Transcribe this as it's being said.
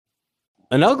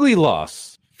An ugly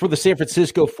loss for the San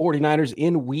Francisco 49ers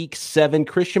in Week 7.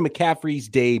 Christian McCaffrey's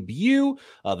debut.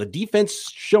 The defense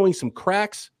showing some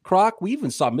cracks. We even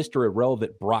saw Mr.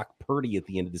 Irrelevant Brock Purdy at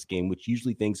the end of this game, which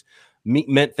usually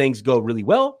meant things go really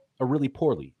well or really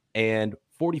poorly. And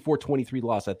 44-23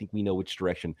 loss. I think we know which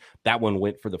direction that one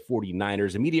went for the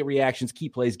 49ers. Immediate reactions, key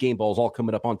plays, game balls, all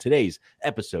coming up on today's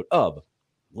episode of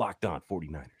Locked On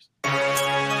 49ers.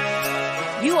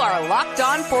 You are Locked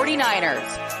On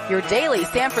 49ers, your daily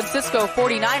San Francisco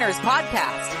 49ers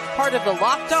podcast, part of the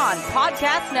Locked On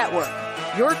Podcast Network,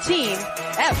 your team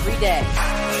every day.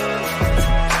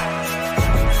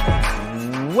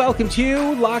 Welcome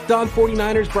to Locked On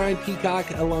 49ers. Brian Peacock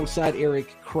alongside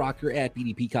Eric Crocker at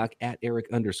BD Peacock at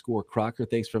Eric_Crocker.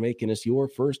 Thanks for making us your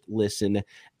first listen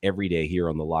every day here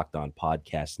on the Locked On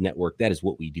Podcast Network. That is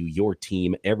what we do, your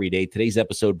team every day. Today's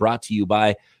episode brought to you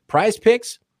by Prize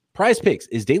Picks. Prize Picks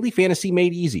is daily fantasy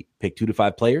made easy. Pick 2 to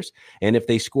 5 players, and if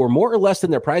they score more or less than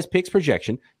their Prize Picks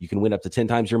projection, you can win up to 10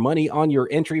 times your money on your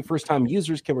entry. First-time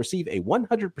users can receive a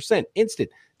 100% instant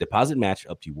deposit match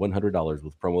up to $100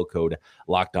 with promo code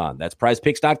Locked On. That's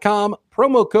prizepicks.com,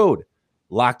 promo code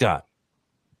Locked On.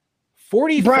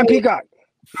 40 Brian Peacock.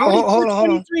 Hold on.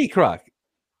 23, Croc.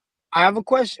 I have a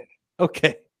question.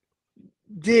 Okay.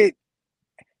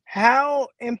 How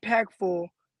impactful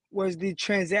was the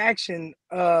transaction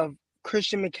of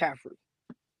Christian McCaffrey?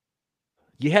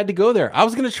 You had to go there. I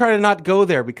was going to try to not go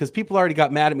there because people already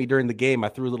got mad at me during the game. I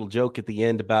threw a little joke at the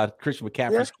end about Christian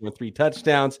McCaffrey scoring 3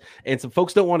 touchdowns, and some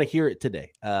folks don't want to hear it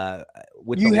today.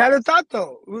 You had a thought,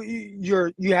 though.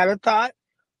 You had a thought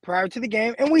prior to the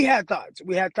game, and we had thoughts.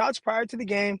 We had thoughts prior to the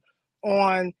game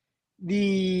on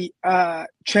the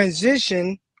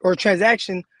transaction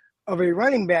of a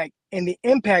running back and the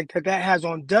impact that has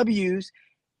on W's.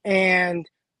 And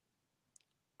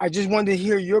I just wanted to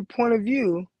hear your point of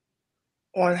view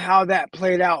on how that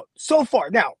played out so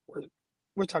far. Now,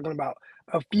 we're talking about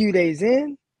a few days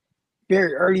in,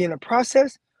 very early in the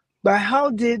process, but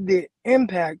how did the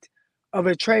impact of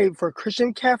a trade for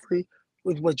Christian McCaffrey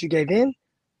with what you gave in,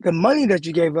 the money that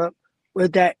you gave up,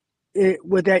 what that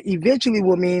eventually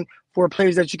will mean for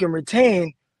players that you can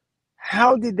retain,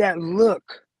 how did that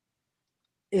look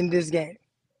in this game?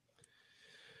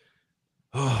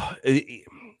 The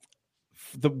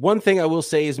one thing I will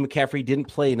say is McCaffrey didn't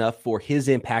play enough for his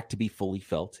impact to be fully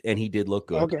felt, and he did look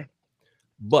good. Okay.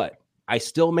 But I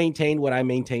still maintain what I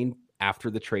maintained after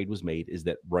the trade was made is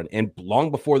that and long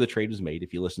before the trade was made,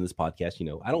 if you listen to this podcast, you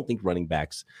know, I don't think running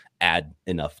backs add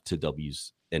enough to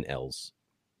W's and L's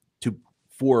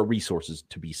for resources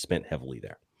to be spent heavily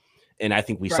there. And I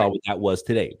think we saw what that was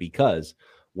today, because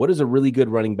what is a really good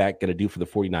running back going to do for the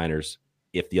 49ers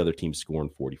if the other team's scoring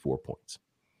 44 points?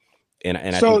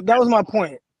 And so that was my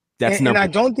point. And I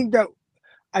don't think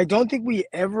we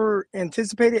ever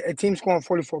anticipated a team scoring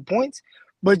 44 points,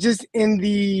 but just in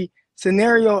the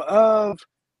scenario of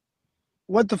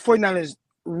what the 49ers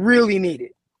really needed,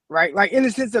 right? Like in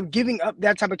the sense of giving up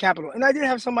that type of capital. And I did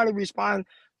have somebody respond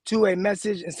to a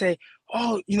message and say,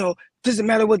 oh, you know, doesn't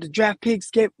matter what the draft picks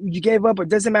you gave up, or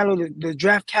doesn't matter the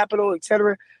draft capital, et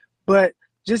cetera. But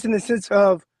just in the sense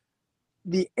of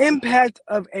the impact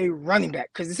of a running back,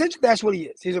 because essentially that's what he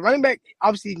is. He's a running back.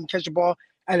 Obviously, he can catch the ball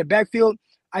at the backfield.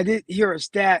 I did hear a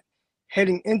stat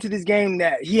heading into this game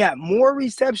that he had more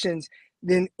receptions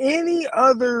than any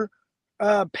other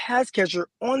pass catcher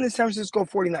on the San Francisco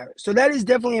 49ers. So that is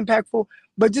definitely impactful,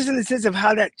 but just in the sense of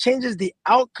how that changes the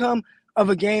outcome of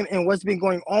a game and what's been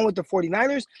going on with the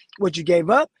 49ers, what you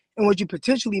gave up and what you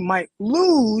potentially might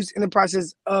lose in the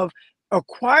process of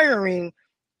acquiring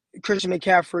Christian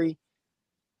McCaffrey.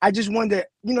 I just wanted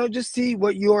to, just see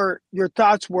what your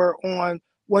thoughts were on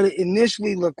what it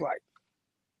initially looked like.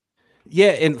 Yeah,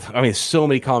 and I mean, so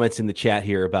many comments in the chat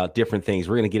here about different things.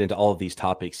 We're going to get into all of these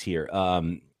topics here.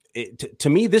 To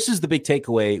me, this is the big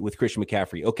takeaway with Christian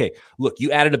McCaffrey. Okay, look,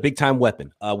 you added a big-time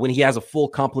weapon. When he has a full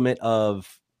complement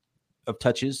of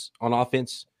touches on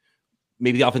offense,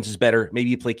 maybe the offense is better.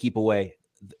 Maybe you play keep away.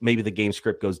 Maybe the game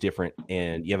script goes different,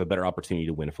 and you have a better opportunity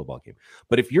to win a football game.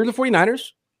 But if you're the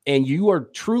 49ers, and you are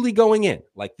truly going in,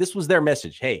 like this was their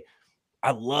message. Hey, I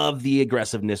love the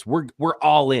aggressiveness. We're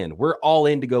all in. We're all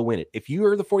in to go win it. If you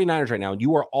are the 49ers right now and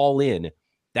you are all in,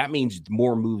 that means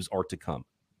more moves are to come,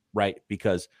 right?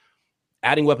 Because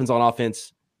adding weapons on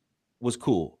offense was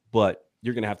cool, but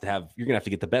you're gonna have to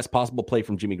get the best possible play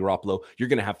from Jimmy Garoppolo. You're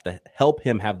gonna have to help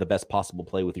him have the best possible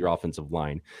play with your offensive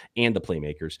line and the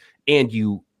playmakers, and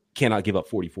you cannot give up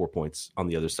 44 points on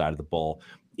the other side of the ball.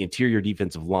 Interior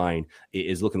defensive line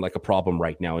is looking like a problem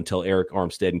right now until Eric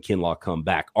Armstead and Kinlaw come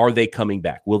back. Are they coming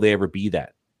back? Will they ever be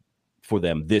that for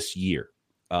them this year?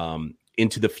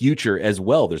 into the future as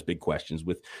well. There's big questions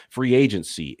with free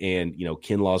agency and,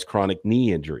 Kinlaw's chronic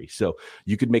knee injury. So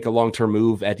you could make a long-term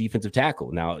move at defensive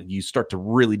tackle. Now you start to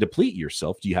really deplete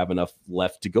yourself. Do you have enough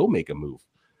left to go make a move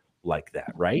like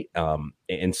that? Right.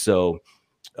 And so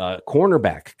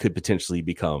cornerback could potentially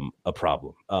become a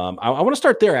problem. I want to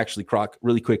start there actually, Croc,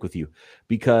 really quick with you,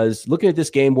 because looking at this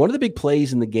game, one of the big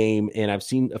plays in the game, and I've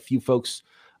seen a few folks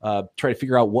try to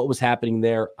figure out what was happening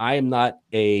there. I am not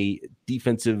a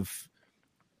defensive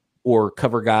or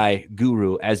cover guy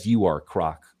guru as you are,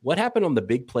 Croc. What happened on the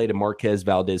big play to Marquez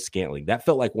Valdes-Scantling? That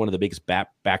felt like one of the biggest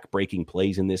back-breaking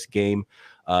plays in this game.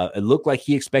 It looked like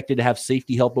he expected to have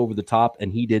safety help over the top,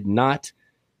 and he did not.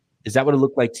 Is that what it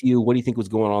looked like to you? What do you think was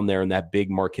going on there in that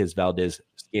big Marquez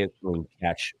Valdes-Scantling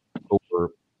catch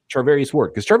over Charvarius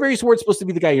Ward? Because Charvarius Ward's supposed to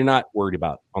be the guy you're not worried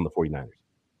about on the 49ers.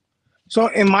 So,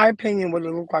 in my opinion, what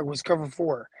it looked like was cover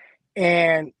 4.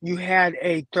 And you had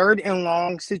a 3rd and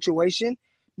long situation.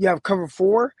 You have cover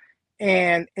 4.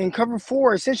 And in cover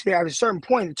 4, essentially, at a certain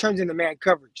point, it turns into man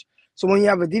coverage. So when you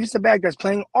have a defensive back that's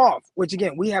playing off, which,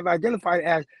 again, we have identified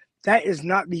as that is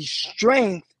not the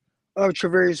strength of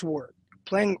Charvarius Ward.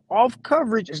 Playing off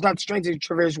coverage is not the strength of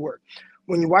Charvarius Ward.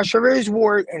 When you watch Charvarius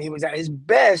Ward, and he was at his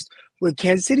best with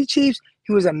Kansas City Chiefs,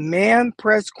 he was a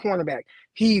man-press cornerback.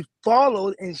 He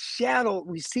followed and shadowed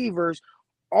receivers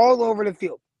all over the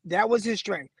field. That was his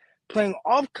strength. Playing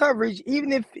off coverage,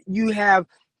 even if you have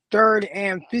 3rd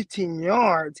and 15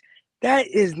 yards, that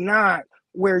is not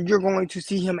where you're going to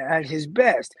see him at his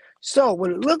best. So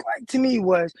what it looked like to me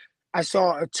was I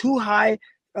saw a too high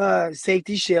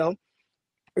safety shell.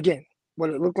 Again, what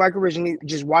it looked like originally,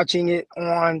 just watching it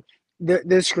on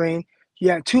the screen.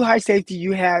 You had too high safety.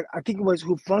 You had, I think it was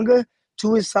Hufanga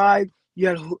to his side. You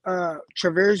had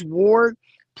Charvarius Ward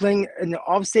playing in the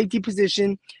off safety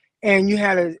position. And you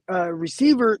had a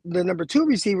receiver, the number 2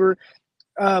 receiver,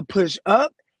 push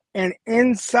up and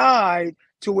inside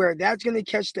to where that's going to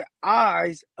catch the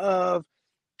eyes of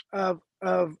Talanoa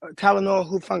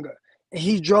Hufanga. And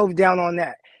he drove down on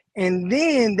that. And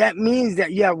then that means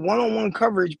that you have one-on-one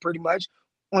coverage pretty much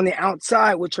on the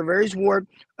outside with Charvarius Ward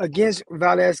against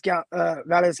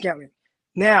Valdes-Scantling.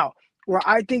 Now, where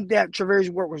I think that Charvarius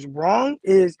Ward was wrong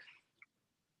is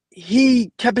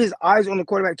he kept his eyes on the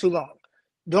quarterback too long.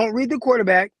 Don't read the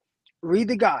quarterback, read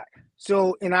the guy.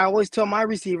 So, and I always tell my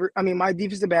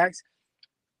defensive backs,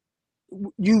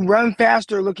 you run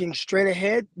faster looking straight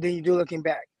ahead than you do looking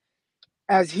back.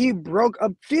 As he broke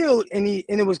upfield and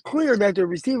it was clear that the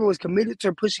receiver was committed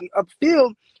to pushing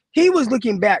upfield, he was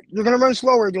looking back. You're going to run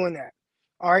slower doing that.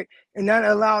 All right. And that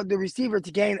allowed the receiver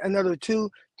to gain another 2-3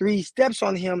 steps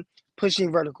on him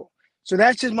pushing vertical. So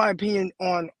that's just my opinion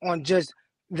on just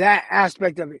that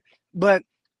aspect of it. But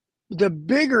the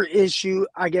bigger issue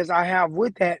I guess I have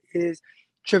with that is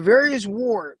Charvarius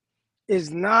Ward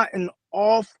is not an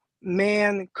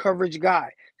off-man coverage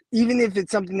guy, even if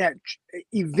it's something that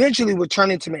eventually would turn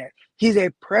into man. He's a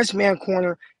press man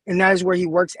corner, and that is where he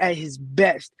works at his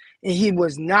best. And he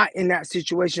was not in that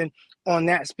situation on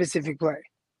that specific play.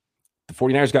 The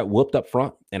 49ers got whooped up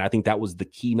front, and I think that was the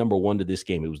key number 1 to this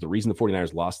game. It was the reason the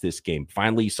 49ers lost this game.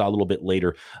 Finally, you saw a little bit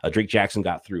later, Drake Jackson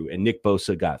got through, and Nick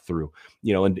Bosa got through.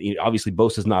 And obviously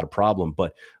Bosa's not a problem,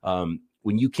 but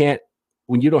when you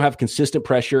don't have consistent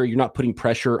pressure, you're not putting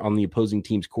pressure on the opposing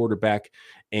team's quarterback,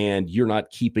 and you're not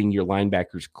keeping your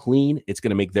linebackers clean, it's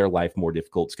going to make their life more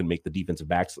difficult. It's going to make the defensive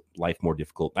back's life more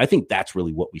difficult. I think that's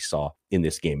really what we saw in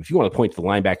this game. If you want to point to the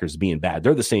linebackers being bad,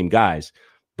 they're the same guys,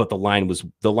 but the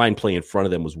line play in front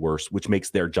of them was worse, which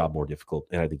makes their job more difficult.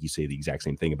 And I think you say the exact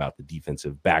same thing about the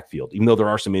defensive backfield, even though there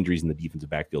are some injuries in the defensive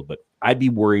backfield. But I'd be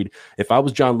worried if I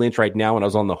was John Lynch right now and I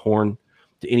was on the horn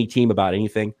to any team about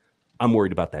anything. I'm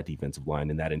worried about that defensive line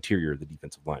and that interior of the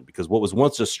defensive line, because what was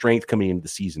once a strength coming into the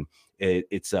season,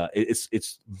 it's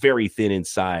very thin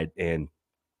inside, and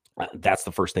that's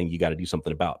the first thing you got to do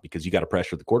something about, because you got to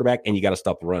pressure the quarterback and you got to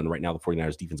stop the run. Right now, the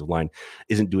 49ers defensive line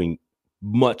isn't doing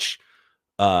much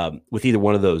with either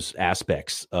one of those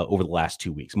aspects over the last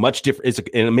 2 weeks. Much different,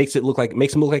 and it makes them look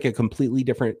like a completely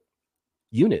different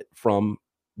unit from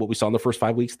what we saw in the first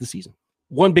 5 weeks of the season.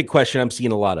 One big question I'm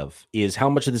seeing a lot of is how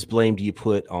much of this blame do you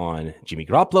put on Jimmy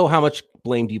Garoppolo? How much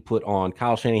blame do you put on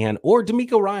Kyle Shanahan or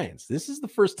DeMeco Ryans? This is the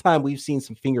first time we've seen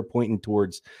some finger pointing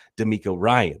towards DeMeco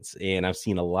Ryans, and I've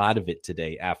seen a lot of it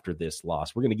today after this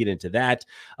loss. We're going to get into that,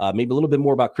 maybe a little bit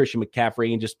more about Christian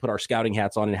McCaffrey, and just put our scouting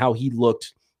hats on and how he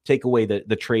looked. Take away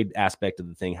the trade aspect of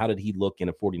the thing. How did he look in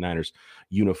a 49ers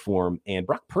uniform? And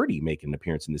Brock Purdy making an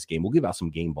appearance in this game. We'll give out some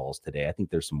game balls today. I think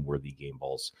there's some worthy game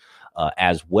balls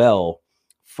as well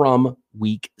from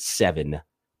week 7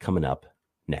 coming up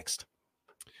next.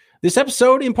 This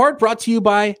episode in part brought to you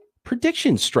by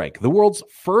Prediction Strike, the world's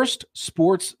first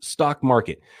sports stock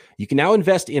market. You can now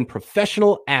invest in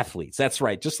professional athletes. That's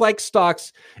right. Just like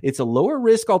stocks, it's a lower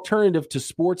risk alternative to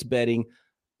sports betting,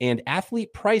 and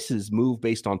athlete prices move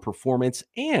based on performance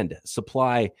and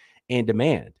supply and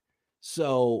demand.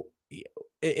 So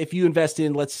if you invest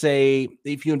in, let's say,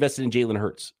 if you invested in Jalen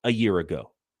Hurts a year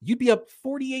ago, you'd be up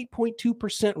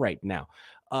 48.2% right now.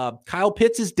 Kyle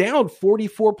Pitts is down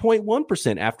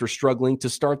 44.1% after struggling to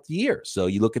start the year. So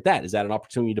you look at that. Is that an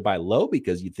opportunity to buy low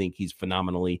because you think he's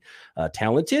phenomenally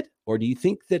talented? Or do you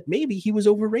think that maybe he was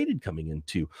overrated coming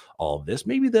into all of this?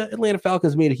 Maybe the Atlanta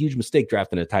Falcons made a huge mistake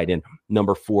drafting a tight end,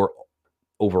 number 4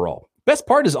 overall. Best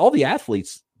part is all the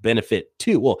athletes benefit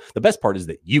too. Well, the best part is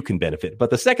that you can benefit,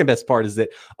 but the second best part is that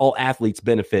all athletes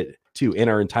benefit too and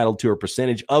are entitled to a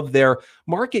percentage of their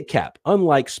market cap.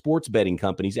 Unlike sports betting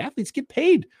companies, athletes get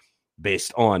paid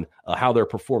based on how they're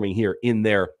performing here in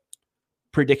their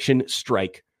Prediction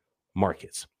Strike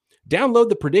markets. Download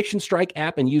the Prediction Strike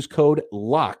app and use code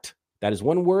LOCKED. That is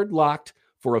one word, LOCKED,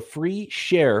 for a free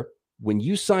share when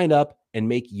you sign up and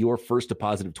make your first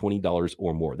deposit of $20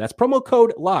 or more. That's promo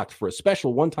code LOCKED for a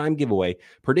special one-time giveaway.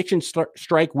 Prediction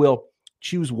Strike will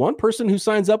choose one person who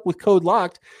signs up with code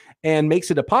LOCKED and makes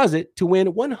a deposit to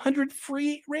win 100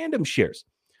 free random shares.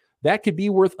 That could be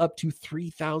worth up to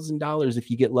 $3,000 if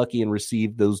you get lucky and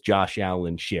receive those Josh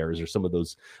Allen shares or some of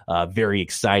those very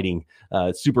exciting,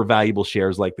 super valuable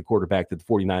shares like the quarterback that the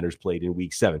 49ers played in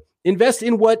Week 7. Invest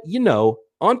in what you know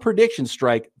on Prediction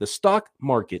Strike, the stock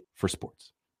market for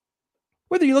sports.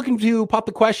 Whether you're looking to pop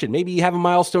the question, maybe you have a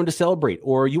milestone to celebrate,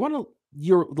 or you want to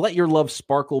let your love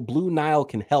sparkle, Blue Nile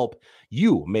can help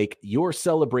you make your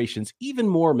celebrations even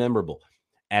more memorable.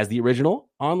 As the original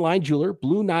online jeweler,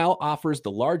 Blue Nile offers the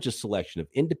largest selection of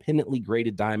independently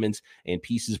graded diamonds and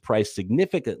pieces priced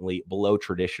significantly below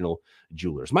traditional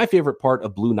jewelers. My favorite part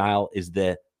of Blue Nile is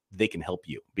that they can help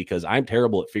you, because I'm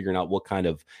terrible at figuring out what kind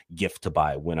of gift to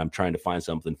buy when I'm trying to find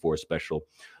something for a special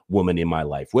woman in my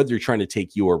life. Whether you're trying to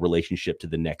take your relationship to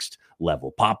the next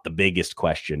level, pop the biggest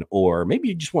question, or maybe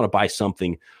you just want to buy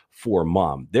something for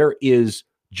mom, there is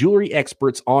jewelry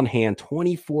experts on hand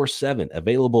 24/7,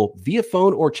 available via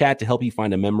phone or chat to help you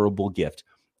find a memorable gift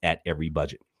at every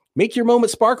budget. Make your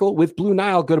moment sparkle with Blue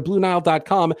Nile. Go to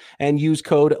BlueNile.com and use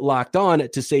code LOCKEDON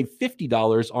to save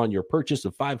 $50 on your purchase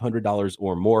of $500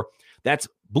 or more. That's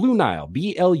Blue Nile,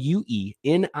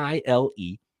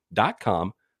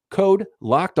 BLUENILE.com. Code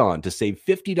LOCKEDON to save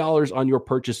 $50 on your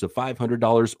purchase of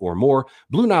 $500 or more.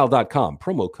 BlueNile.com,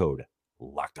 promo code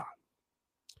LOCKEDON.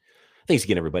 Thanks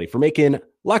again, everybody, for making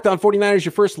Locked On 49ers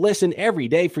your first listen every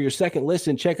day. For your second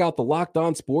listen, check out the Locked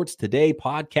On Sports Today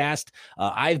podcast.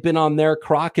 I've been on there.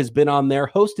 Croc has been on there,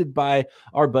 hosted by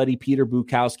our buddy Peter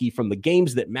Bukowski. From the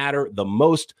games that matter the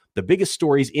most, the biggest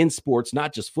stories in sports,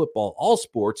 not just football, all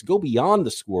sports, go beyond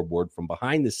the scoreboard, from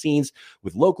behind the scenes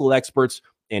with local experts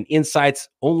and insights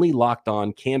only Locked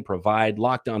On can provide.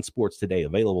 Locked On Sports Today,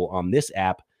 available on this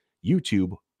app,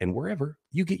 YouTube, and wherever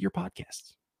you get your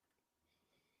podcasts.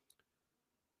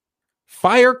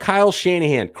 Fire Kyle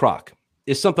Shanahan, Croc,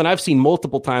 is something I've seen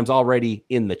multiple times already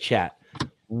in the chat.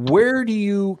 Where do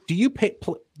you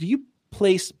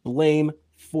place blame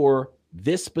for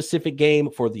this specific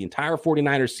game, for the entire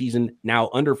 49ers season, now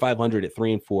under 500 at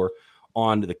 3-4,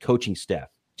 on the coaching staff?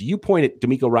 Do you point at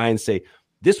DeMeco Ryan and say,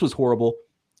 this was horrible?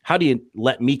 How do you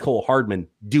let Mecole Hardman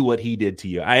do what he did to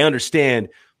you? I understand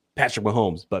Patrick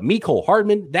Mahomes, but Mecole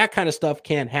Hardman, that kind of stuff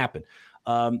can't happen.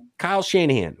 Kyle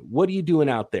Shanahan, what are you doing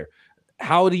out there?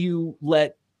 How do you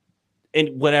let,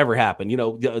 and whatever happened,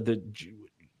 the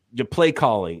play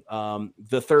calling,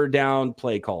 the third down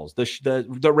play calls,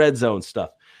 the red zone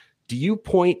stuff? Do you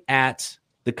point at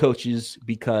the coaches?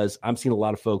 Because I'm seeing a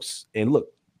lot of folks, and look,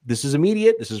 this is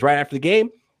immediate. This is right after the game.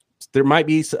 There might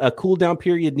be a cool down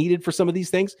period needed for some of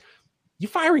these things. You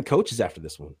firing coaches after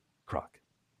this one, Croc?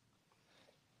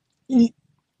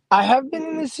 I have been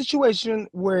in a situation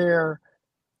where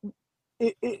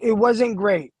it wasn't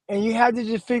great, and you had to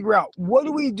just figure out, what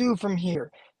do we do from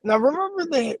here? Now, remember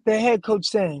the head coach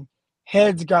saying,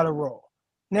 heads got to roll.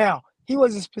 Now, he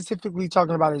wasn't specifically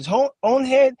talking about his own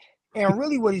head, and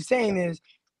really what he's saying is,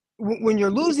 when you're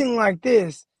losing like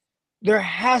this, there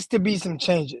has to be some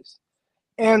changes.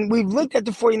 And we've looked at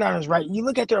the 49ers, right? You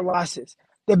look at their losses.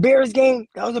 The Bears game,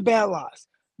 that was a bad loss.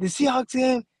 The Seahawks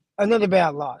game, another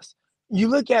bad loss. You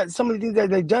look at some of the things that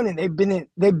they've done, and they've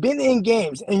been in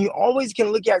games, and you always can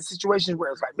look at situations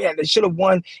where it's like, man, they should have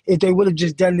won if they would have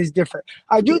just done this different.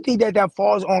 I do think that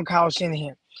falls on Kyle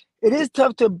Shanahan. It is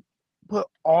tough to put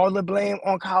all the blame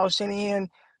on Kyle Shanahan,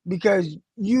 because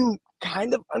you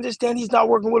kind of understand he's not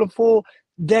working with a full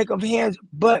deck of hands.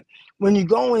 But when you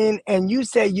go in and you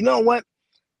say, you know what,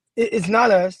 it's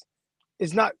not us.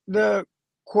 It's not the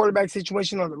quarterback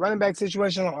situation or the running back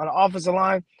situation or the offensive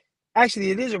line.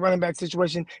 Actually, it is a running back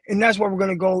situation, and that's why we're going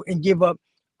to go and give up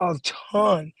a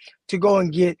ton to go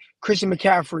and get Christian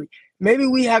McCaffrey. Maybe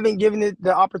we haven't given it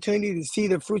the opportunity to see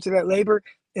the fruits of that labor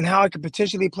and how it could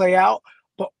potentially play out.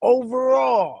 But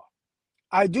overall,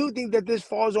 I do think that this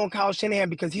falls on Kyle Shanahan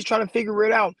because he's trying to figure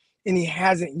it out, and he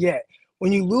hasn't yet.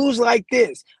 When you lose like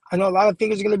this, I know a lot of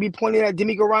fingers are going to be pointed at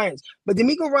DeMeco Ryans, but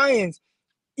DeMeco Ryans,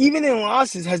 even in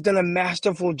losses, has done a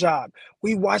masterful job.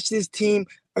 We watched this team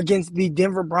against the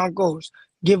Denver Broncos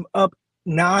give up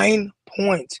 9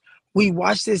 points. We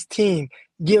watched this team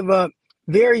give up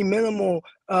very minimal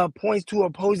points to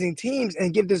opposing teams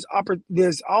and give this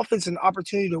offense an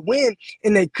opportunity to win,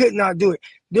 and they could not do it.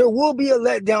 There will be a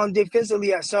letdown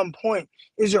defensively at some point.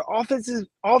 Is your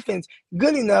offense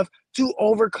good enough to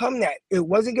overcome that? It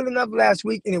wasn't good enough last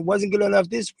week, and it wasn't good enough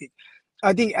this week.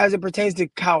 I think as it pertains to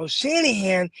Kyle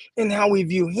Shanahan and how we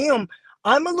view him,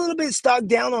 I'm a little bit stocked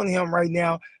down on him right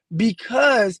now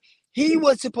because he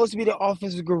was supposed to be the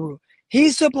offensive guru.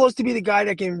 He's supposed to be the guy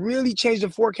that can really change the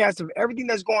forecast of everything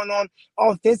that's going on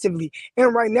offensively.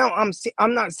 And right now,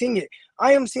 I'm not seeing it.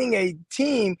 I am seeing a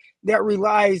team that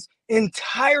relies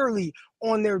entirely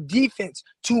on their defense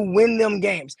to win them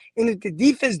games. And if the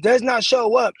defense does not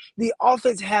show up, the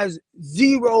offense has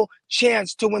zero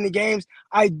chance to win the games.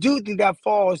 I do think that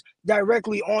falls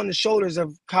directly on the shoulders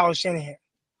of Kyle Shanahan.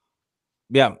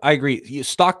 Yeah, I agree. You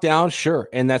stock down, sure,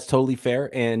 and that's totally fair.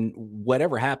 And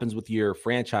whatever happens with your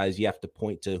franchise, you have to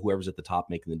point to whoever's at the top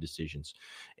making the decisions.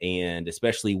 And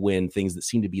especially when things that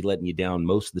seem to be letting you down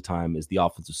most of the time is the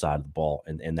offensive side of the ball,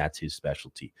 and that's his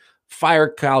specialty. Fire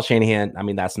Kyle Shanahan. I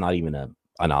mean, that's not even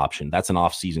an option. That's an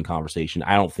off-season conversation.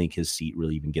 I don't think his seat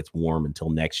really even gets warm until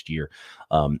next year.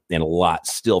 And a lot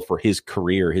still for his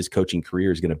career, his coaching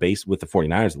career is going to base with the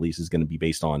 49ers, at least, is going to be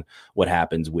based on what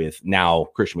happens with now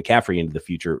Christian McCaffrey into the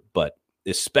future, but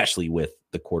especially with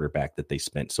the quarterback that they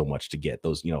spent so much to get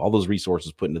those, all those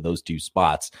resources put into those two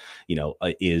spots,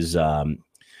 is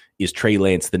Trey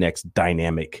Lance the next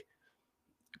dynamic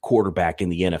quarterback in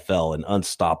the NFL and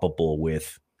unstoppable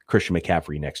with Christian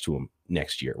McCaffrey next to him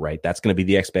next year, right? That's going to be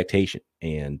the expectation.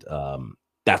 And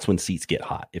that's when seats get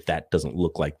hot. If that doesn't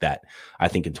look like that, I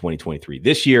think in 2023,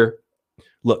 this year,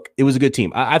 look, it was a good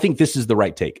team. I think this is the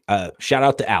right take. Shout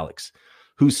out to Alex,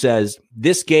 who says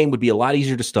this game would be a lot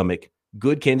easier to stomach.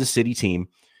 Good Kansas City team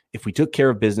if we took care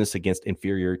of business against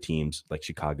inferior teams like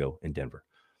Chicago and Denver.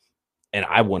 And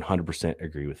I 100%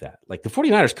 agree with that. Like the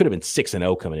 49ers could have been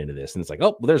 6-0 coming into this. And it's like,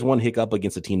 oh, well, there's one hiccup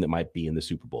against a team that might be in the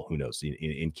Super Bowl. Who knows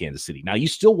in Kansas City. Now, you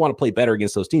still want to play better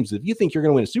against those teams. If you think you're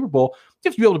going to win a Super Bowl, you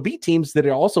have to be able to beat teams that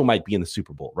also might be in the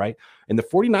Super Bowl, right? And the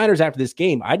 49ers after this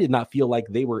game, I did not feel like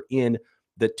they were in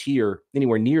the tier,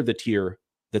 anywhere near the tier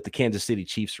that the Kansas City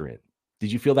Chiefs are in.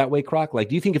 Did you feel that way, Croc? Like,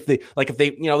 do you think if they,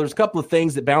 there's a couple of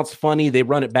things that bounce funny, they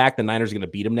run it back, the Niners are going to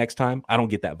beat them next time? I don't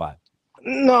get that vibe.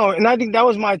 No, and I think that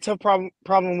was my tough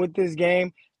problem with this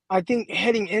game. I think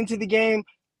heading into the game,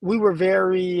 we were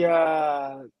very,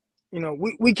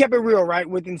 we kept it real, right?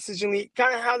 With incessantly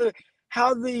kind of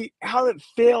how it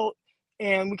felt,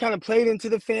 and we kind of played into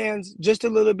the fans just a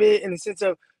little bit in the sense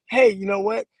of, hey, you know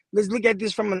what? Let's look at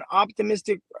this from an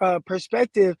optimistic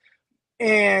perspective.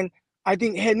 And I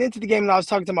think heading into the game, and I was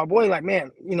talking to my boy, like, man,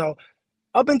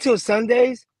 up until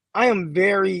Sundays, I am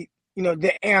very,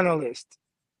 the analyst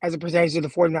as it pertains to the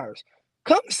 49ers.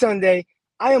 Come Sunday,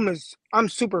 I'm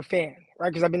super fan, right?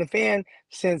 Because I've been a fan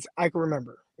since I can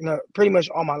remember, pretty much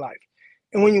all my life.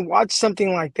 And when you watch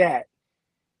something like that,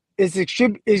 it's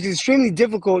extremely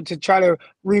difficult to try to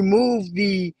remove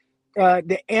the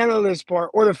analyst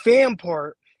part or the fan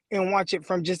part and watch it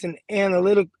from just an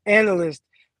analyst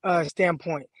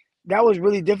standpoint. That was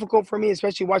really difficult for me,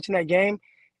 especially watching that game.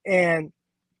 And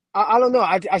I don't know.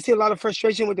 I see a lot of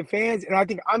frustration with the fans, and I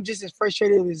think I'm just as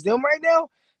frustrated as them right now.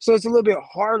 So it's a little bit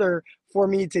harder for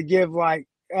me to give like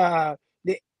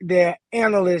the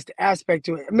analyst aspect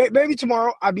to it. Maybe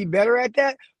tomorrow I'll be better at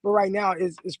that, but right now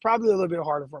it's probably a little bit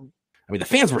harder for me. I mean, the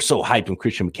fans were so hyped when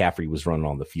Christian McCaffrey was running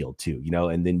on the field too,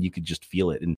 and then you could just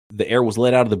feel it. And the air was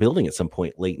let out of the building at some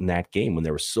point late in that game when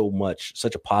there was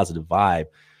such a positive vibe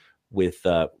with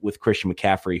Christian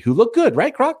McCaffrey, who looked good,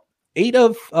 right, Croc?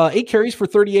 8 carries for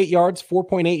 38 yards,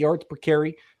 4.8 yards per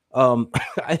carry.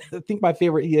 I think my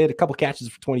favorite, he had a couple catches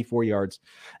for 24 yards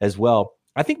as well.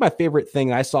 I think my favorite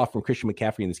thing I saw from Christian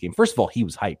McCaffrey in this game, first of all, he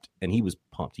was hyped and he was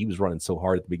pumped. He was running so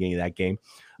hard at the beginning of that game.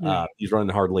 He was running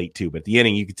hard late too, but at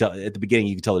the beginning,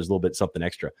 you could tell there's a little bit something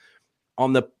extra.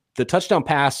 On the touchdown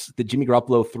pass that Jimmy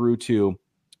Garoppolo threw to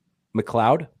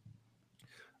McLeod,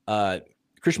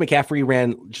 Christian McCaffrey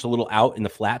ran just a little out in the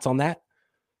flats on that.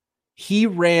 He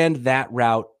ran that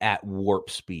route at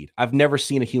warp speed. I've never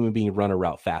seen a human being run a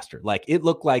route faster. Like it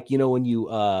looked like, when you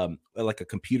like a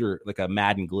computer, like a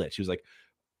Madden glitch. He was like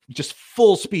just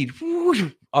full speed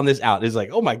on this out. It's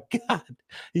like, oh my God.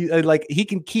 He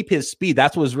can keep his speed.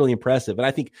 That's what was really impressive. And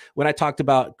I think when I talked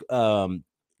about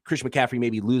Christian McCaffrey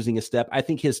maybe losing a step, I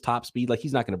think his top speed, like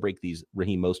he's not going to break these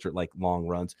Raheem Mostert like long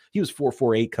runs. He was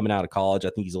 4.48 coming out of college. I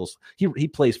think he's also he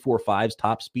plays 4.5s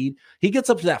top speed. He gets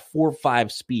up to that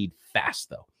 4.5 speed fast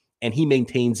though, and he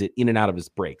maintains it in and out of his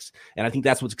breaks. And I think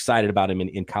that's what's excited about him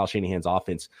in Kyle Shanahan's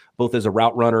offense, both as a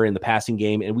route runner in the passing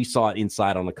game, and we saw it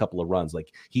inside on a couple of runs.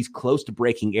 Like he's close to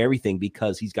breaking everything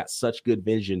because he's got such good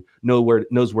vision,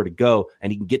 knows where to go,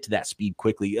 and he can get to that speed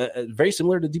quickly. Very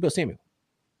similar to Deebo Samuel.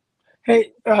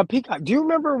 Hey, Peacock, do you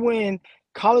remember when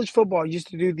college football used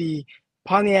to do the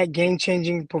Pontiac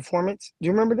game-changing performance? Do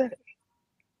you remember that?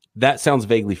 That sounds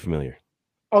vaguely familiar.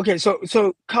 Okay, so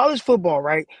college football,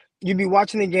 right? You'd be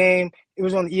watching the game. It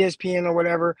was on ESPN or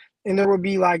whatever, and there would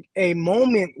be like a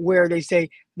moment where they say,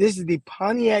 this is the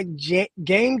Pontiac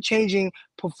game-changing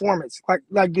performance.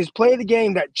 Like this play of the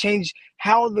game that changed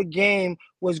how the game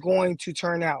was going to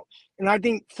turn out. And I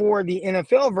think for the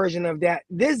NFL version of that,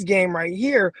 this game right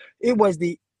here, it was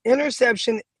the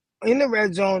interception in the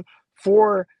red zone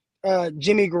for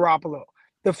Jimmy Garoppolo.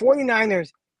 The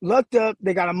 49ers lucked up.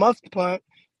 They got a muffed punt.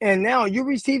 And now you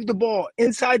receive the ball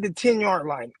inside the 10-yard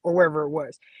line or wherever it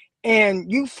was.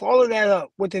 And you follow that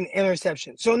up with an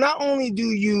interception. So not only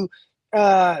do you,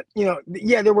 there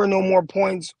were no more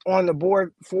points on the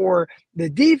board for the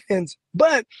defense,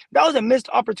 but that was a missed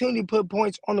opportunity to put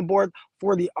points on the board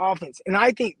for the offense. And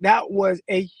I think that was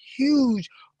a huge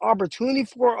opportunity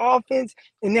for offense,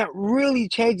 and that really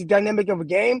changed the dynamic of a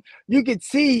game. You could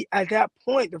see at that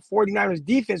point the 49ers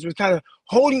defense was kind of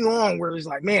holding on, where it's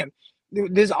like, man,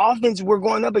 this offense we're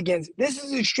going up against, this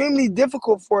is extremely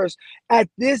difficult for us at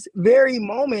this very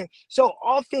moment. So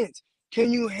offense,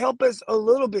 can you help us a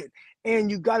little bit?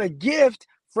 And you got a gift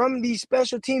from the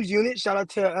special teams unit. Shout out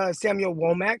to Samuel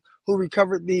Womack, who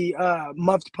recovered the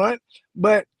muffed punt.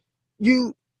 But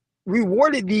you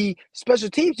rewarded the special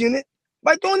teams unit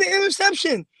by throwing the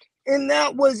interception. And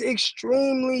that was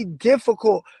extremely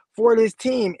difficult for this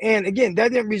team. And again,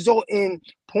 that didn't result in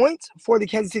points for the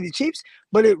Kansas City Chiefs,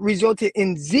 but it resulted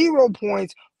in 0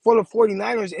 points for the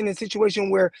 49ers in a situation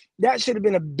where that should have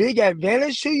been a big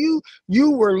advantage to you.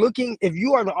 You were looking, if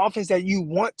you are the offense that you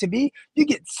want to be, you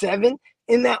get 7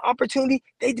 in that opportunity.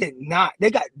 They did not.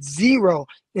 They got 0.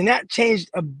 And that changed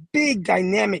a big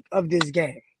dynamic of this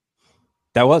game.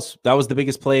 That was the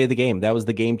biggest play of the game. That was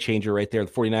the game changer right there.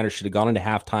 The 49ers should have gone into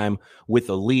halftime with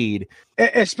a lead.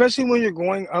 Especially when you're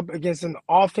going up against an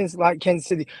offense like Kansas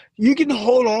City. You can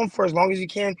hold on for as long as you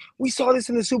can. We saw this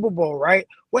in the Super Bowl, right?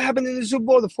 What happened in the Super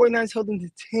Bowl? The 49ers held them to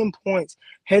 10 points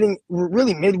heading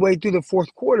really midway through the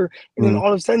fourth quarter. And then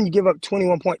all of a sudden you give up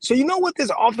 21 points. So you know what this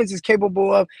offense is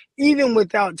capable of, even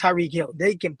without Tyreek Hill.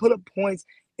 They can put up points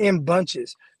in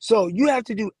bunches. So you have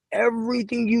to do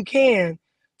everything you can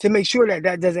to make sure that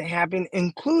that doesn't happen,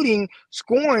 including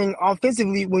scoring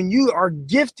offensively when you are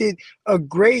gifted a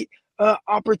great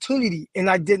opportunity. And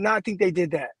I did not think they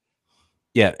did that.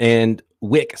 Yeah, and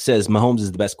Wick says Mahomes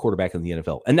is the best quarterback in the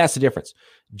NFL. And that's the difference.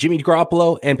 Jimmy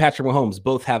Garoppolo and Patrick Mahomes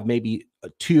both have maybe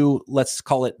 2, let's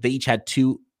call it, they each had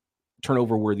 2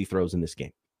 turnover-worthy throws in this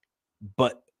game.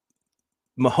 But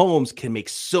Mahomes can make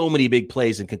so many big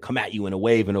plays and can come at you in a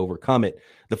wave and overcome it.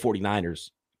 The 49ers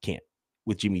can't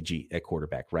with Jimmy G at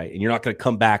quarterback, right? And you're not going to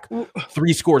come back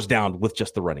 3 scores down with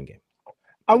just the running game.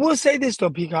 I will say this, though,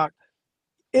 Peacock.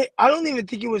 I don't even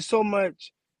think it was so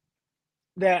much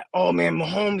that, oh, man,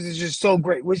 Mahomes is just so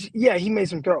great, which, yeah, he made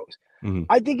some throws. Mm-hmm.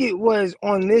 I think it was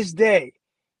on this day,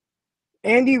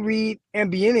 Andy Reid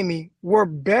and Bieniemy were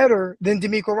better than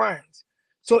DeMeco Ryans.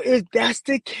 So if that's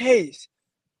the case,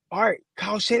 all right,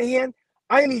 Kyle Shanahan,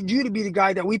 I need you to be the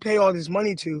guy that we pay all this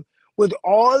money to with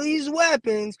all these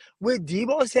weapons, with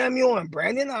Deebo Samuel and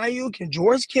Brandon Ayuk and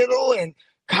George Kittle and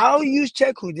Kyle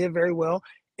Juszczyk, who did very well,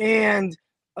 and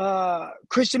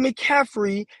Christian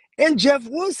McCaffrey and Jeff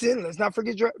Wilson. Let's not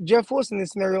forget Jeff Wilson in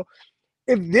this scenario.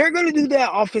 If they're going to do that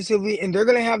offensively and they're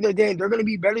going to have their day, they're going to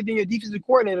be better than your defensive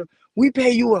coordinator, we pay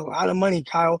you a lot of money,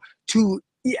 Kyle, to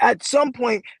at some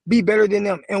point be better than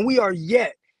them. And we are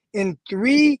yet in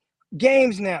 3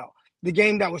 games now. The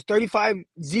game that was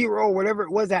 35-0, whatever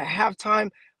it was at halftime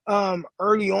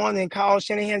early on in Kyle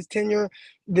Shanahan's tenure,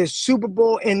 the Super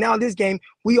Bowl, and now this game,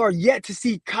 we are yet to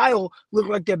see Kyle look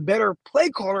like the better play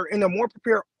caller and the more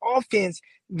prepared offense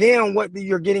than what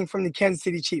you're getting from the Kansas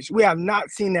City Chiefs. We have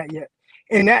not seen that yet.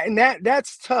 And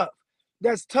that's tough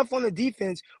that's tough on the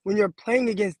defense when you're playing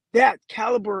against that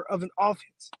caliber of an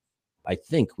offense. I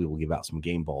think we will give out some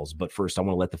game balls, but first I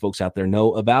want to let the folks out there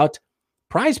know about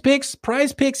Prize Picks.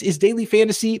 Prize Picks is daily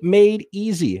fantasy made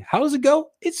easy. How does it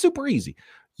go? It's super easy.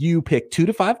 You pick 2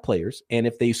 to 5 players, and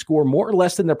if they score more or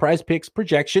less than their Prize Picks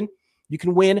projection, you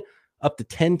can win up to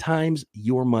 10 times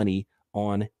your money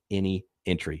on any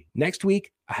entry. Next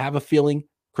week, I have a feeling,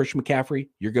 Christian McCaffrey,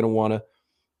 you're going to want to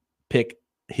pick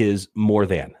his more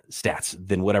than stats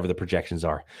than whatever the projections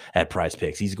are at Prize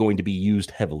Picks. He's going to be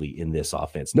used heavily in this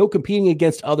offense. No competing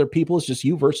against other people. It's just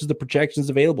you versus the projections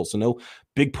available. So no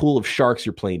big pool of sharks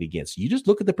you're playing against. You just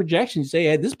look at the projections and say,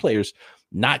 hey, this player's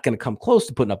not going to come close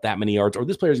to putting up that many yards, or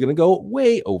this player's going to go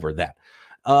way over that.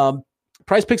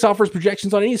 Prize Picks offers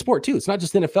projections on any sport too. It's not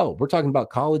just NFL. We're talking about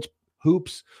college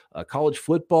hoops, college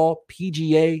football,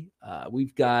 PGA.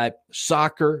 We've got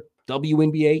soccer,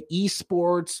 WNBA,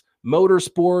 esports,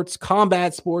 motorsports,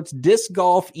 combat sports, disc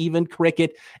golf, even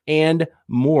cricket, and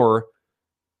more.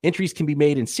 Entries can be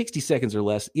made in 60 seconds or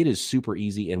less. It is super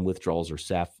easy, and withdrawals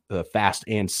are fast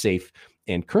and safe.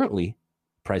 And currently,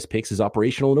 Prize Picks is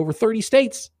operational in over 30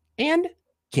 states and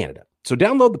Canada. So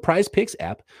download the Prize Picks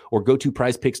app or go to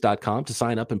prizepicks.com to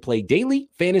sign up and play daily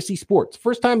fantasy sports.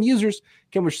 First-time users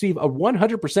can receive a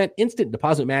 100% instant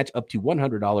deposit match up to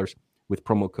 $100 with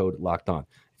promo code LOCKEDON.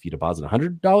 If you deposit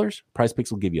 $100, Prize Picks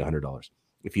will give you $100.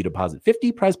 If you deposit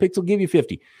 $50, Prize Picks will give you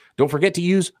 $50. Don't forget to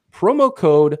use promo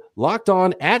code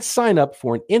LOCKEDON at sign up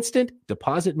for an instant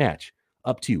deposit match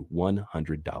up to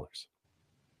 $100.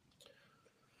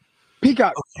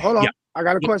 Peacock, hold on. Yeah. I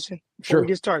got a question before we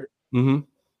get started. Mm-hmm.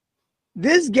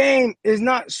 This game is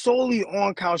not solely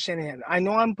on Kyle Shanahan. I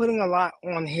know I'm putting a lot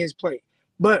on his plate,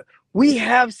 but we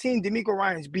have seen DeMeco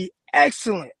Ryans be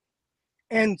excellent,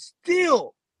 and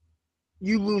still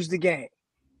you lose the game.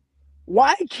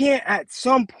 Why can't at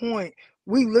some point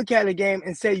we look at a game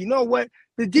and say, you know what,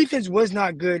 the defense was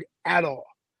not good at all,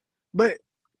 but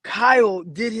Kyle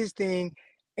did his thing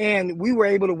and we were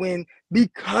able to win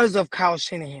because of Kyle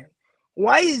Shanahan?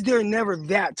 Why is there never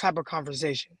that type of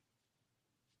conversation?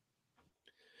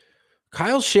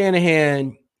 Kyle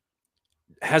Shanahan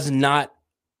has not,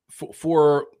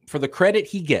 for the credit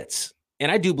he gets,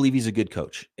 and I do believe he's a good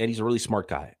coach and he's a really smart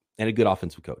guy and a good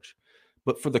offensive coach,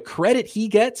 but for the credit he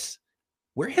gets,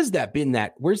 where has that been?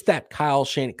 Where's that Kyle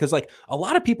Shanahan? Because like a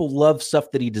lot of people love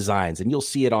stuff that he designs, and you'll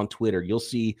see it on Twitter. You'll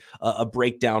see a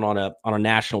breakdown on a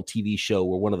national TV show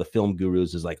where one of the film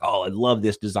gurus is like, "Oh, I love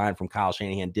this design from Kyle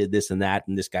Shanahan. Did this and that,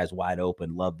 and this guy's wide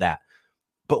open. Love that."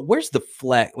 But where's the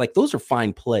flex? Like those are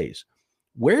fine plays.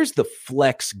 Where's the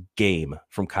flex game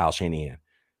from Kyle Shanahan,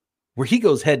 where he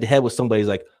goes head to head with somebody who's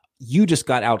like, "You just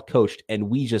got out coached, and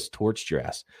we just torched your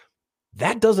ass."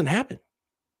 That doesn't happen.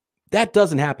 That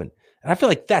doesn't happen. And I feel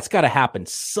like that's got to happen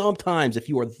sometimes if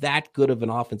you are that good of an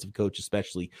offensive coach,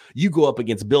 especially. You go up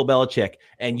against Bill Belichick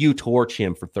and you torch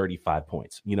him for 35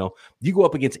 points. You know, you go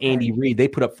up against Andy Reid, they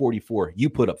put up 44, you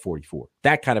put up 44.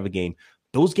 That kind of a game.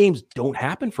 Those games don't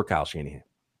happen for Kyle Shanahan.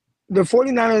 The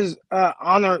 49ers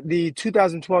honor the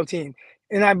 2012 team.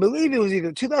 And I believe it was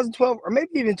either 2012 or maybe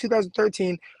even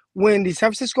 2013 when the San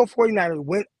Francisco 49ers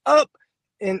went up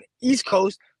in East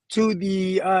Coast to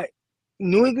the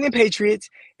New England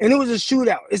Patriots, and it was a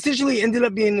shootout. Essentially ended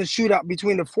up being a shootout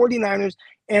between the 49ers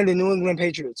and the New England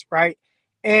Patriots, right?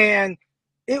 And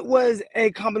it was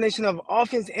a combination of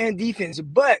offense and defense,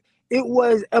 but it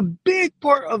was a big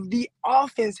part of the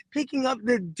offense picking up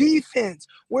the defense,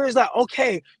 where it's like,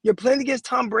 okay, you're playing against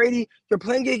Tom Brady, you're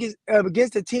playing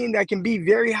against a team that can be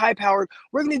very high-powered.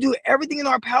 We're going to do everything in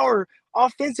our power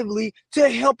offensively to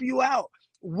help you out.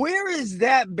 Where is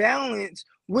that balance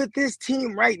with this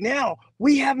team right now?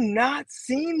 We have not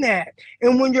seen that.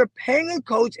 And when you're paying a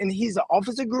coach and he's an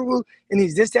offensive guru and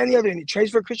he's this, that, and the other, and he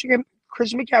trades for Christian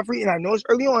McCaffrey, and I know it's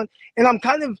early on, and I'm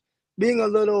kind of being a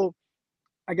little,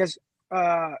 I guess,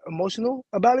 emotional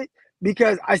about it,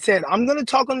 because I said I'm going to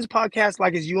talk on this podcast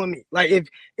like it's you and me. Like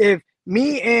if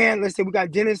me and, let's say we got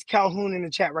Dennis Calhoun in the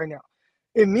chat right now.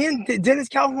 If me and Dennis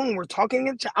Calhoun were talking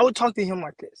in the chat, I would talk to him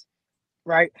like this,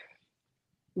 right?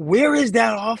 Where is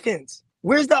that offense?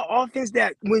 Where's the offense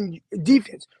that when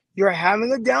defense, you're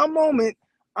having a down moment,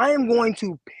 I am going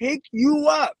to pick you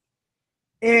up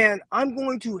and I'm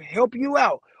going to help you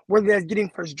out, whether that's getting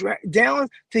first downs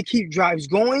to keep drives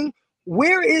going.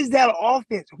 Where is that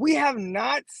offense? We have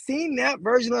not seen that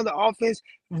version of the offense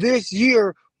this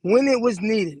year when it was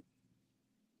needed.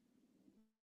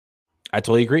 I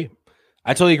totally agree.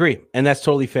 And that's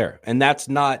totally fair. And that's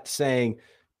not saying,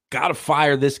 got to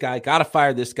fire this guy, got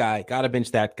to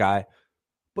bench that guy.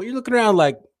 But you're looking around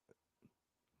like,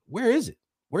 where is it?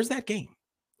 Where's that game?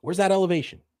 Where's that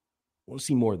elevation? I want to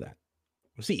see more of that.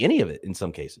 don't see any of it in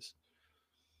some cases.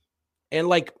 And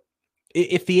like,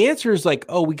 if the answer is like,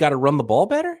 oh, we got to run the ball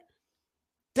better,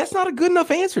 that's not a good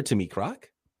enough answer to me, Croc.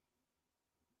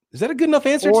 Is that a good enough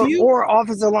answer to you? Or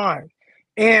offensive line.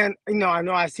 And, I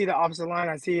know I see the offensive line.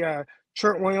 I see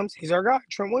Trent Williams. He's our guy.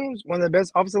 Trent Williams, one of the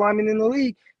best offensive linemen in the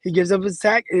league. He gives up a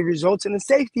sack. It results in a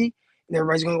safety. And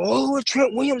everybody's going, oh,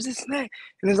 Trent Williams, this and that.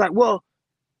 And it's like, well,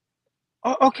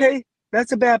 okay,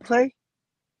 that's a bad play.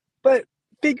 But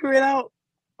figure it out,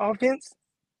 offense.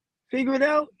 Figure it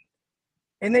out.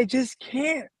 And they just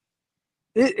can't.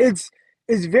 It's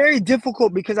very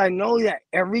difficult because I know that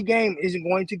every game isn't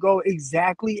going to go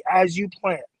exactly as you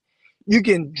plan. You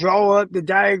can draw up the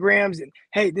diagrams and,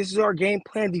 hey, this is our game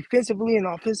plan defensively and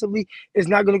offensively. It's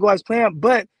not going to go as planned.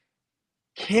 But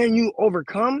can you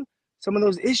overcome some of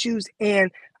those issues?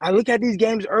 And I look at these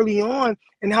games early on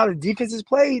and how the defense is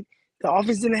played. The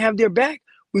offense didn't have their back.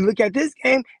 We look at this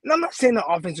game, and I'm not saying the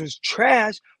offense was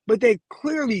trash, but they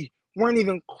clearly weren't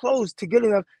even close to good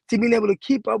enough to being able to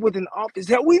keep up with an offense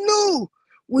that we knew.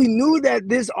 We knew that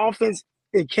this offense,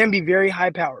 it can be very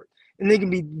high-powered, and it can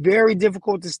be very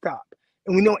difficult to stop.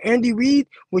 And we know Andy Reid,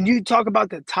 when you talk about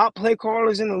the top play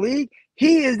callers in the league,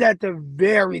 he is at the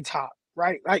very top,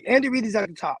 right? Like Andy Reid is at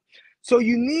the top. So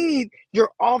you need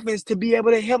your offense to be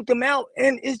able to help them out,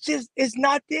 and it's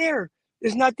not there.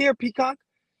 It's not there, Peacock.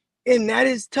 And that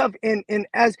is tough. And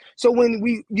so when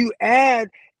you add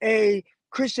a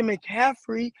Christian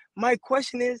McCaffrey, my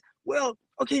question is, well,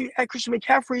 okay, you add Christian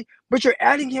McCaffrey, but you're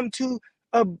adding him to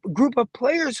a group of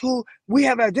players who we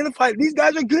have identified. These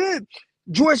guys are good.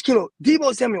 George Kittle,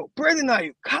 Deebo Samuel, Brandon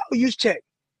Ayuk, Kyle Juszczyk,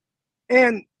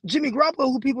 and Jimmy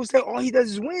Garoppolo, who people say all he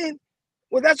does is win.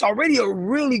 Well, that's already a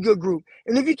really good group.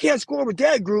 And if you can't score with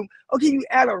that group, okay, you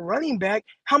add a running back.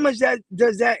 How much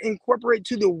does that incorporate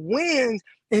to the wins?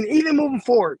 And even moving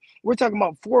forward, we're talking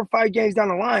about 4 or 5 games down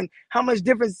the line. How much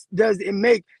difference does it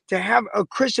make to have a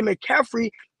Christian McCaffrey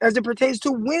as it pertains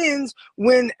to wins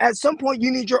when at some point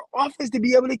you need your offense to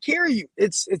be able to carry you?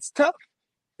 It's tough.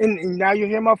 And now you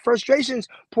hear my frustrations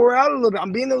pour out a little bit.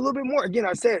 I'm being a little bit more. Again,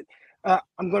 I said,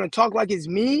 I'm going to talk like it's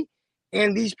me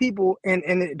and these people and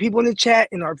the people in the chat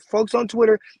and our folks on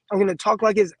Twitter. I'm going to talk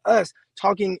like it's us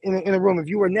talking in a room. If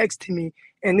you were next to me,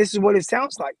 and this is what it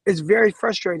sounds like. It's very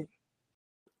frustrating.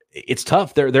 It's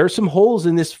tough. There are some holes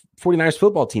in this 49ers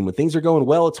football team. When things are going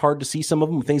well, it's hard to see some of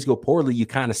them. When things go poorly, you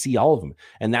kind of see all of them.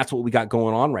 And that's what we got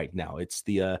going on right now. It's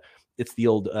the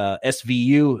old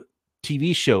SVU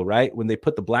TV show, right? When they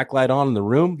put the black light on in the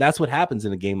room, that's what happens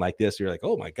in a game like this. You're like,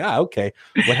 oh my God, okay,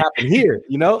 what happened here?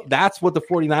 That's what the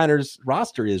 49ers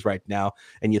roster is right now.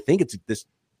 And you think it's this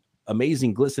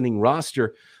amazing, glistening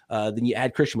roster. Then you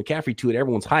add Christian McCaffrey to it.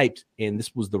 Everyone's hyped. And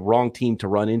this was the wrong team to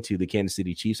run into, the Kansas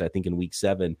City Chiefs, I think, in week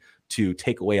 7 to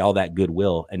take away all that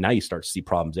goodwill. And now you start to see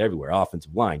problems everywhere.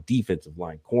 Offensive line, defensive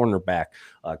line, cornerback,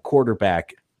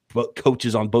 quarterback,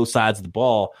 coaches on both sides of the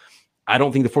ball. I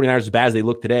don't think the 49ers are as bad as they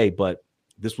look today, but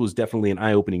this was definitely an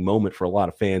eye-opening moment for a lot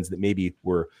of fans that maybe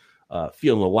were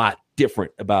feeling a lot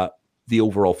different about the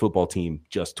overall football team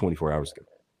just 24 hours ago.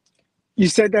 You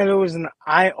said that it was an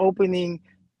eye-opening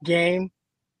game,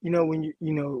 when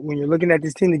you're looking at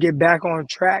this team to get back on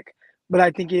track, but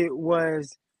I think it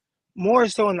was more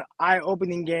so an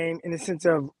eye-opening game in the sense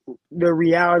of the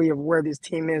reality of where this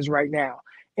team is right now.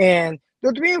 And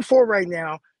they're 3-4 right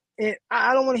now. And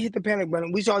I don't want to hit the panic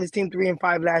button. We saw this team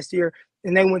 3-5 last year,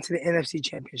 and they went to the NFC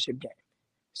Championship game.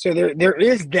 So there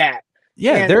is that.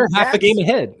 Yeah, and they're half a game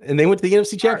ahead, and they went to the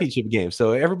NFC Championship game.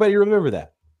 So everybody remember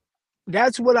that.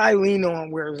 That's what I lean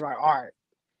on, where it's like, all right,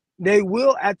 they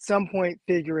will at some point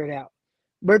figure it out.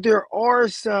 But there are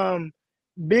some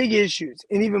big issues,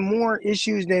 and even more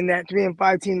issues than that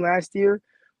 3-5 team last year.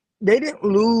 They didn't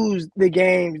lose the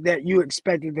games that you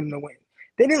expected them to win.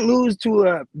 They didn't lose to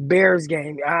a Bears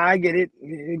game. I get it.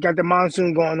 You got the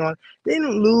monsoon going on. They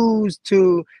didn't lose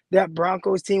to that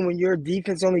Broncos team when your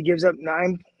defense only gives up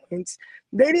 9 points.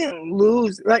 They didn't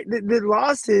lose. Like the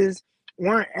losses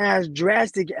weren't as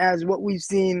drastic as what we've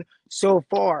seen so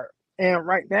far. And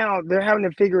right now, they're having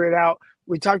to figure it out.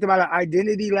 We talked about an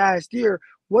identity last year.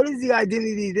 What is the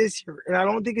identity this year? And I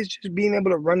don't think it's just being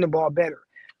able to run the ball better.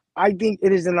 I think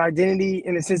it is an identity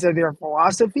in the sense of their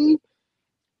philosophy.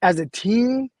 As a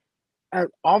team, as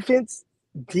offense,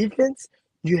 defense,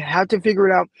 you have to figure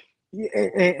it out.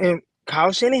 And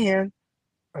Kyle Shanahan,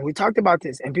 and we talked about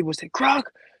this, and people say,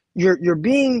 Croc, you're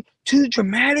being too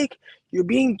dramatic. You're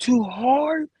being too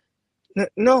hard.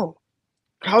 No.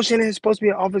 Kyle Shanahan is supposed to be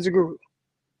an offensive guru.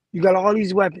 You got all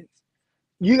these weapons.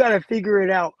 You got to figure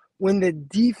it out when the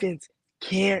defense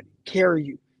can't carry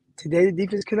you. Today, the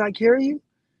defense could not carry you.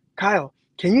 Kyle,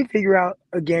 can you figure out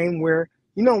a game where,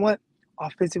 you know what?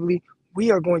 offensively,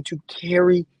 we are going to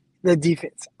carry the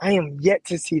defense. I am yet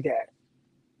to see that.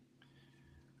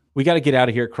 We got to get out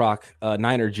of here, Croc.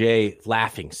 Niner J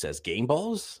laughing says, game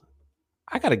balls?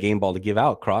 I got a game ball to give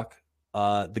out, Croc.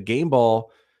 The game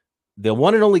ball, the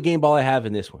one and only game ball I have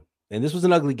in this one, and this was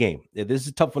an ugly game. This is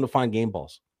a tough one to find game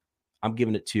balls. I'm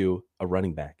giving it to a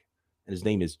running back, and his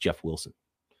name is Jeff Wilson.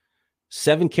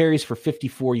 7 carries for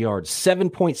 54 yards,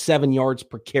 7.7 yards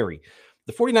per carry.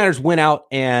 The 49ers went out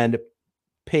and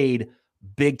paid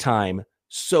big time,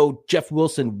 so Jeff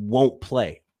Wilson won't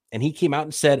play. And he came out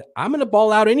and said, I'm going to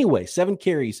ball out anyway. 7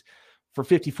 carries for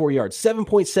 54 yards,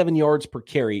 7.7 yards per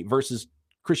carry versus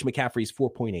Christian McCaffrey's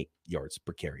 4.8 yards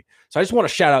per carry. So I just want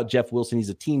to shout out Jeff Wilson. He's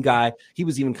a team guy. He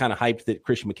was even kind of hyped that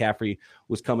Christian McCaffrey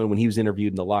was coming when he was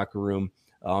interviewed in the locker room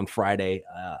on Friday.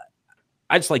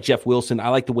 I just like Jeff Wilson. I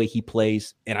like the way he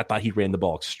plays, and I thought he ran the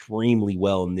ball extremely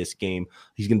well in this game.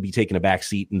 He's going to be taking a back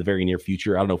seat in the very near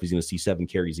future. I don't know if he's going to see 7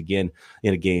 carries again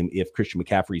in a game if Christian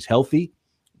McCaffrey's healthy.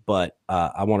 But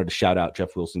I wanted to shout out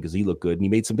Jeff Wilson because he looked good and he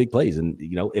made some big plays. And,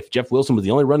 you know, if Jeff Wilson was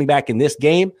the only running back in this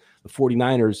game, the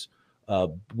 49ers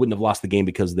wouldn't have lost the game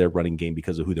because of their running game,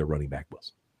 because of who their running back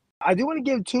was. I do want to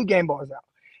give 2 game balls out.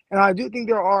 And I do think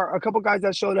there are a couple guys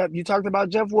that showed up. You talked about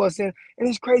Jeff Wilson, and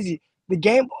it's crazy. The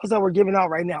game balls that we're giving out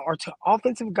right now are to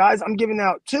offensive guys. I'm giving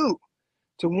out 2.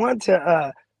 One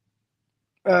to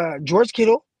George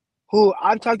Kittle, who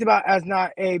I've talked about as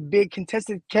not a big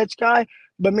contested catch guy,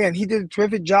 but man, he did a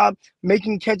terrific job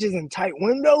making catches in tight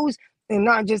windows, and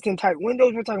not just in tight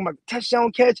windows. We're talking about the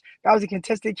touchdown catch. That was a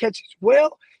contested catch as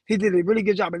well. He did a really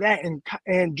good job of that.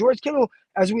 And George Kittle,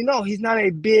 as we know, he's not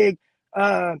a big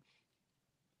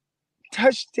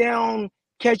touchdown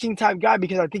catching type guy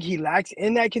because I think he lacks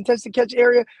in that contested catch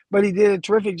area, but he did a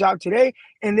terrific job today.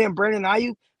 And then Brandon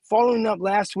Aiyuk, following up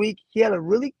last week, he had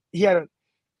a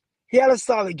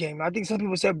solid game. I think some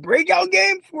people said breakout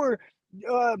game for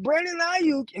Brandon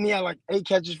Aiyuk, and he had like 8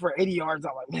 catches for 80 yards.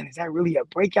 I'm like, man, is that really a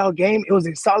breakout game? It was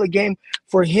a solid game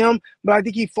for him, but I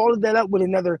think he followed that up with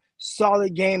another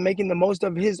solid game, making the most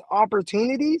of his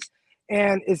opportunities.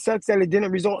 And it sucks that it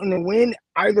didn't result in a win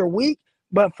either week,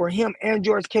 but for him and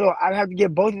George Kittle, I'd have to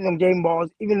give both of them game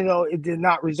balls, even though it did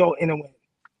not result in a win.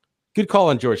 Good call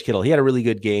on George Kittle. He had a really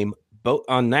good game. Both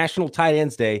on National Tight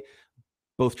Ends Day,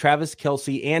 both Travis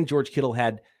Kelce and George Kittle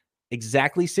had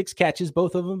exactly 6 catches,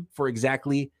 both of them, for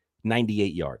exactly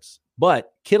 98 yards.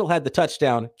 But Kittle had the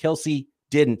touchdown. Kelce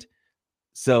didn't.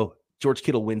 So George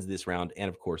Kittle wins this round, and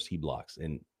of course he blocks,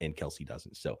 and Kelce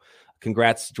doesn't. So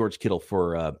congrats, George Kittle,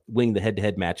 for winning the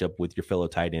head-to-head matchup with your fellow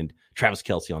tight end, Travis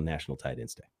Kelce, on National Tight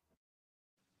Ends Day.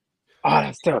 Oh,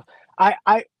 that's tough.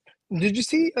 I did you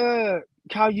see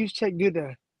Kyle Juszczyk do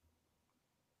the?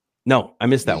 No, I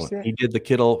missed that one. He did the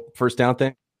Kittle first down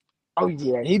thing. Oh,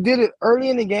 yeah. He did it early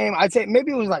in the game. I'd say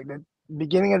maybe it was like the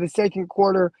beginning of the second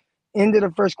quarter, end of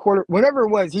the first quarter. Whenever it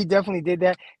was, he definitely did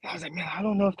that. And I was like, man, I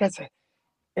don't know if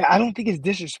I don't think it's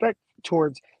disrespect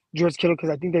towards George Kittle because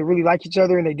I think they really like each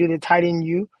other and they do the tight end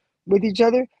you with each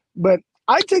other. But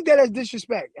I take that as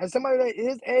disrespect. As somebody that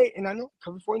is and I know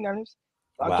cover 49ers,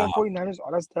 cover 49ers,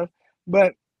 all that stuff.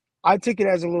 But I took it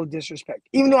as a little disrespect,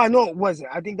 even though I know it wasn't.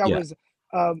 I think that was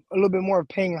a little bit more of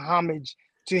paying homage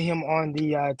to him on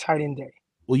the tight end day.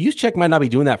 Well, Juszczyk might not be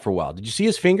doing that for a while. Did you see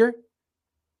his finger?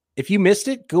 If you missed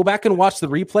it, go back and watch the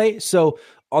replay. So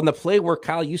on the play where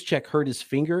Kyle Juszczyk hurt his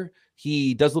finger,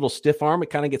 he does a little stiff arm.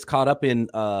 It kind of gets caught up in,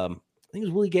 I think it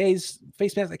was Willie Gay's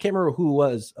face mask. I can't remember who it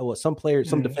was. Some player,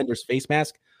 some defender's face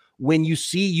mask. When you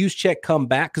see Juszczyk come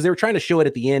back, because they were trying to show it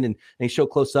at the end and they show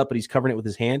close up, but he's covering it with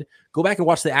his hand. Go back and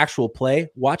watch the actual play.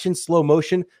 Watch in slow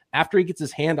motion. After he gets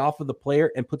his hand off of the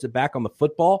player and puts it back on the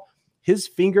football, his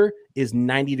finger is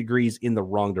 90 degrees in the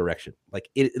wrong direction. Like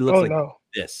it looks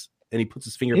this. And he puts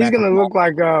his finger back. He's going to look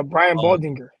like Brian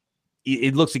Baldinger.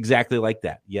 It looks exactly like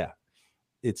that. Yeah.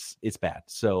 It's bad.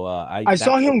 So I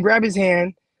saw him grab his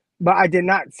hand, but I did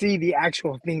not see the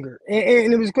actual finger.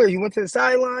 And it was clear. He went to the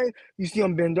sideline. You see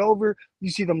him bend over. You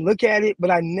see them look at it.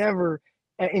 But I never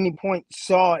at any point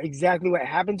saw exactly what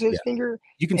happened to his finger.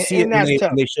 You can see it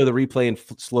when they show the replay in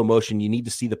slow motion. You need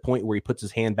to see the point where he puts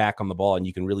his hand back on the ball, and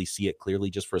you can really see it clearly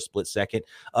just for a split second.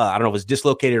 I don't know if it's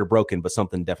dislocated or broken, but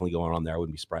something definitely going on there. I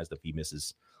wouldn't be surprised if he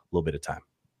misses a little bit of time.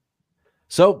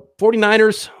 So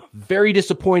 49ers, very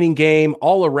disappointing game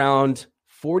all around.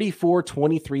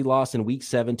 44-23 loss in week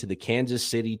 7 to the Kansas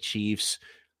City Chiefs.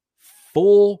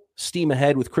 Full steam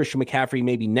ahead with Christian McCaffrey.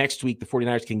 Maybe next week the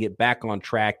 49ers can get back on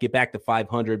track, get back to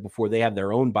 500 before they have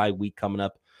their own bye week coming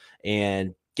up,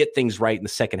 and get things right in the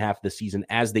second half of the season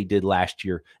as they did last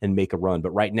year and make a run.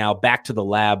 But right now, back to the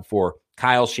lab for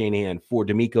Kyle Shanahan, for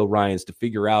D'Amico Ryans to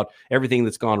figure out everything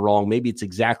that's gone wrong. Maybe it's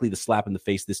exactly the slap in the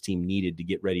face this team needed to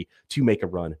get ready to make a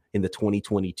run in the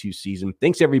 2022 season.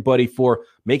 Thanks, everybody, for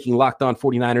making Locked On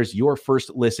 49ers your first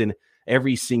listen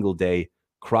every single day.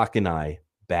 Croc and I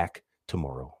back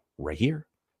tomorrow right here.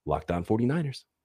 Locked On 49ers.